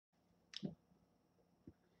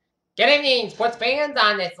Good evening, sports fans,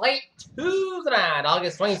 on this late Tuesday night,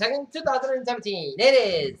 August 22nd, 2017. It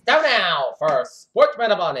is time now for Sports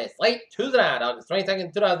Roundup on this late Tuesday night, August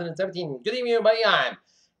 22nd, 2017. Good evening, everybody. I'm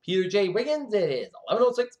Peter J. Wiggins. It is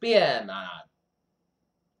 11:06 p.m.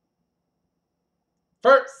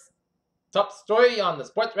 First, top story on the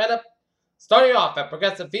Sports Roundup. Starting off at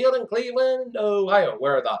Progressive Field in Cleveland, Ohio,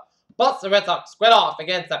 where the Boston Red Sox squared off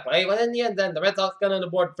against the Cleveland Indians, and the Red Sox got on the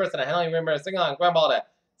board first, and a Henry Rimmer single on ground ball to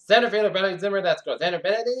center fielder Bradley Zimmer. That scores Andrew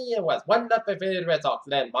Bennett. It was 1-0 for the Red Sox.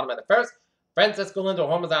 And then bottom of the first, Francisco Lindor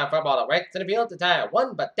homers on fly ball to right center field to tie at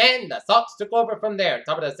 1. But then the Sox took over from there.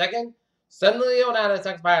 Top of the second, suddenly down the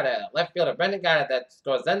second fire to left fielder Brendan Guy that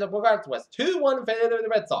scores Zender Bogarts was 2-1 for the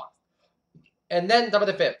Red Sox. And then top of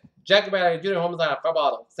the fifth, Jackie Bradley Jr. homers on fly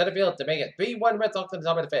ball to center field to make it 3-1 Red Sox in the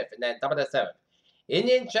top of the fifth. And then top of the seventh,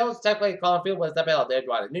 Indian Jones technically Colin Field was the bell.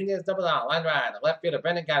 Edgewater Nunez double on line right. The left fielder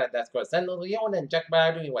Brendan Guy that scores Zender Leon and Jackie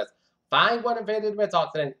Bradley Jr. was 5-1 in favor of the Red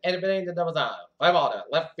Sox, and then Eddie the doubles on. Fly ball to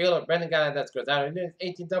left fielder Brendan Guy that scores out.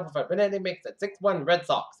 18 double for Brendan makes it 6-1 Red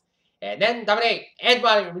Sox. And then top of 8,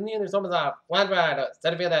 Edgewater Nunez homers on line right.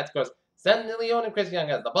 Center field that scores Zender Leon and Chris Young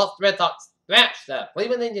as the Boston Red Sox smash the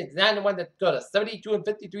Cleveland Indians 9-1 that go to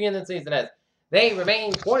 72-53 in the season as they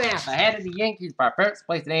remain 4.5 ahead of the Yankees for first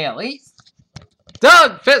place in the AL East.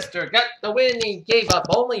 Doug Fister got the win. He gave up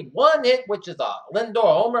only one hit, which is a Lindor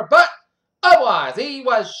homer, but otherwise he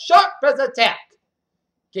was sharp as a tack.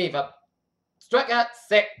 Gave up, struck out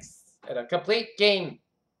 6 in a complete game.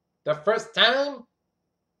 The first time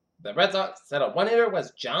the Red Sox had a one-hitter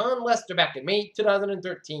was John Lester back in May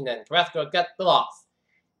 2013, and Carrasco got the loss.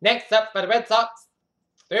 Next up for the Red Sox,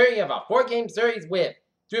 theory of a 4-game series with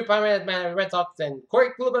Drew Pomeranz man of the Red Sox and Corey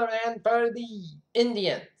Kluber for the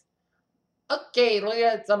Indians. Okay, look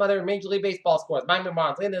at some other Major League Baseball scores. Miami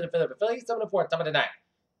Marlins leading the Philadelphia Phillies 7-4, top of the 9th.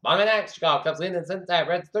 Bottom of the 9th, Chicago Cubs leading the Cincinnati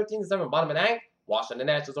Reds 13-7, bottom of the 9th. Washington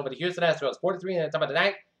Nationals over the Houston Astros 43 in the top of the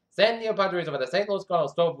 9th. San Diego Padres over the St. Louis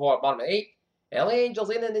Cardinals 12-4, bottom of the 8th. LA Angels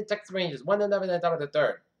leading the Texas Rangers 1-9 in the top of the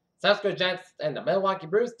 3rd. South Coast Giants and the Milwaukee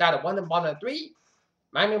Brewers tied at 1 in bottom of the 3.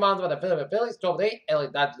 Miami Marlins over the Philadelphia Phillies 12-8. LA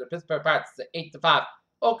Dodgers the Pittsburgh Pirates 8-5.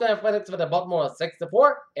 Oakland Athletics over the Baltimore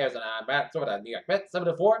 6-4. Arizona Diamondbacks over the New York Mets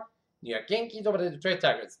 7-4. New York Yankees over the Detroit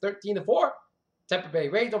Tigers 13-4. Tampa Bay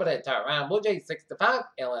Rays over the Toronto Blue Jays 6-5.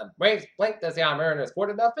 Atlanta Braves blanked the Seattle Mariners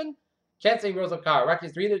 4-0. Kansas City Royals Colorado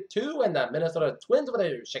Rockies 3-2, and the Minnesota Twins over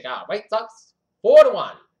the Chicago White Sox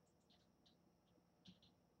 4-1.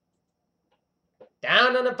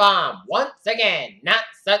 Down on the farm once again, not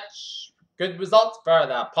such good results for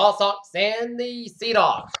the Paw Sox and the Sea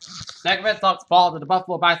Dogs. Second Red Sox fall to the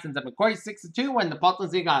Buffalo Bisons at McCoy 6-2 when the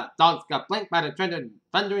Portland Sea Dogs got blanked by the Trenton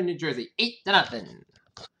Thunder in New Jersey 8-0.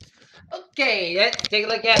 Okay, let's take a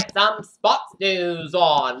look at some sports news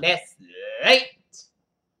on this late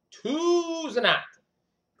Tuesday night.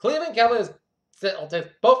 Cleveland Cavaliers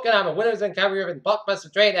both can have a winners in Kyrie Irving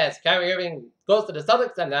blockbuster trade as Kyrie Irving goes to the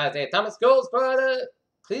Celtics and Isaiah Thomas goes for the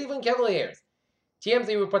Cleveland Cavaliers.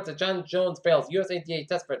 TMZ reports that John Jones fails USADA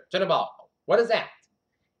test for Chernobyl. What is that?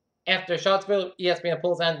 After Charlottesville, ESPN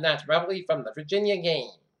pulls on Nash Revelry from the Virginia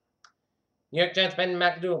game. New York Giants Ben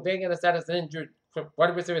McAdoo being in the status of injured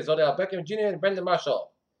wide receivers Odell Beckham Jr. and Brendan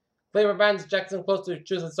Marshall. Cleveland Browns Jackson close to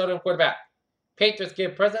choosing starting quarterback. Patriots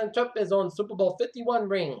give President Trump his own Super Bowl 51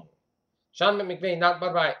 ring. Sean McVay not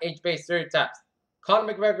bothered by age-based stereotypes.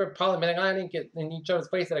 Conor McGregor parliamenting in each other's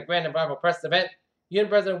place at a grand and rival press event. UN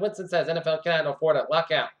President Winston says NFL cannot afford a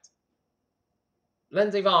lockout.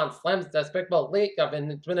 Lindsey Vonn slams the despicable leak of an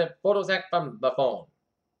intimate photos hack from the phone.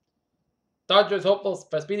 Dodgers hopeful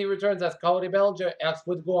for speedy returns as Cody Bellinger asks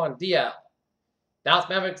would go on DL. Dallas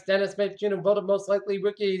Mavericks Dennis Smith Jr. voted most likely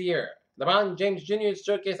Rookie of the Year. LeBron James Jr.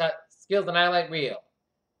 showcase skills and highlight reel.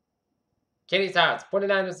 Katie Sires,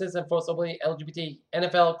 49 assistant forcibly LGBT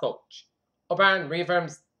NFL coach. O'Brien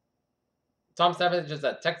reaffirms Tom Savage as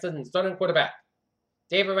a Texan starting quarterback.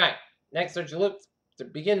 David Wright, next surgery looks to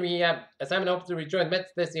begin rehab. Assignment hopes to rejoin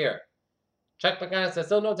Mets this year. Chuck McConnell says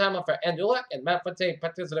still no time off for Andrew Luck, and Matt Forte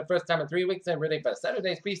practices for the first time in 3 weeks and ready for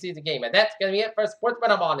Saturday's preseason game. And that's going to be it for Sports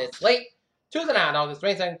Roundup on this late Tuesday night, August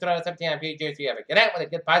 22nd, 2017. I'm PJ. So you have a good night with a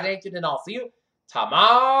good positive, and I'll see you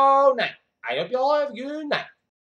tomorrow night. I hope you all have a good night.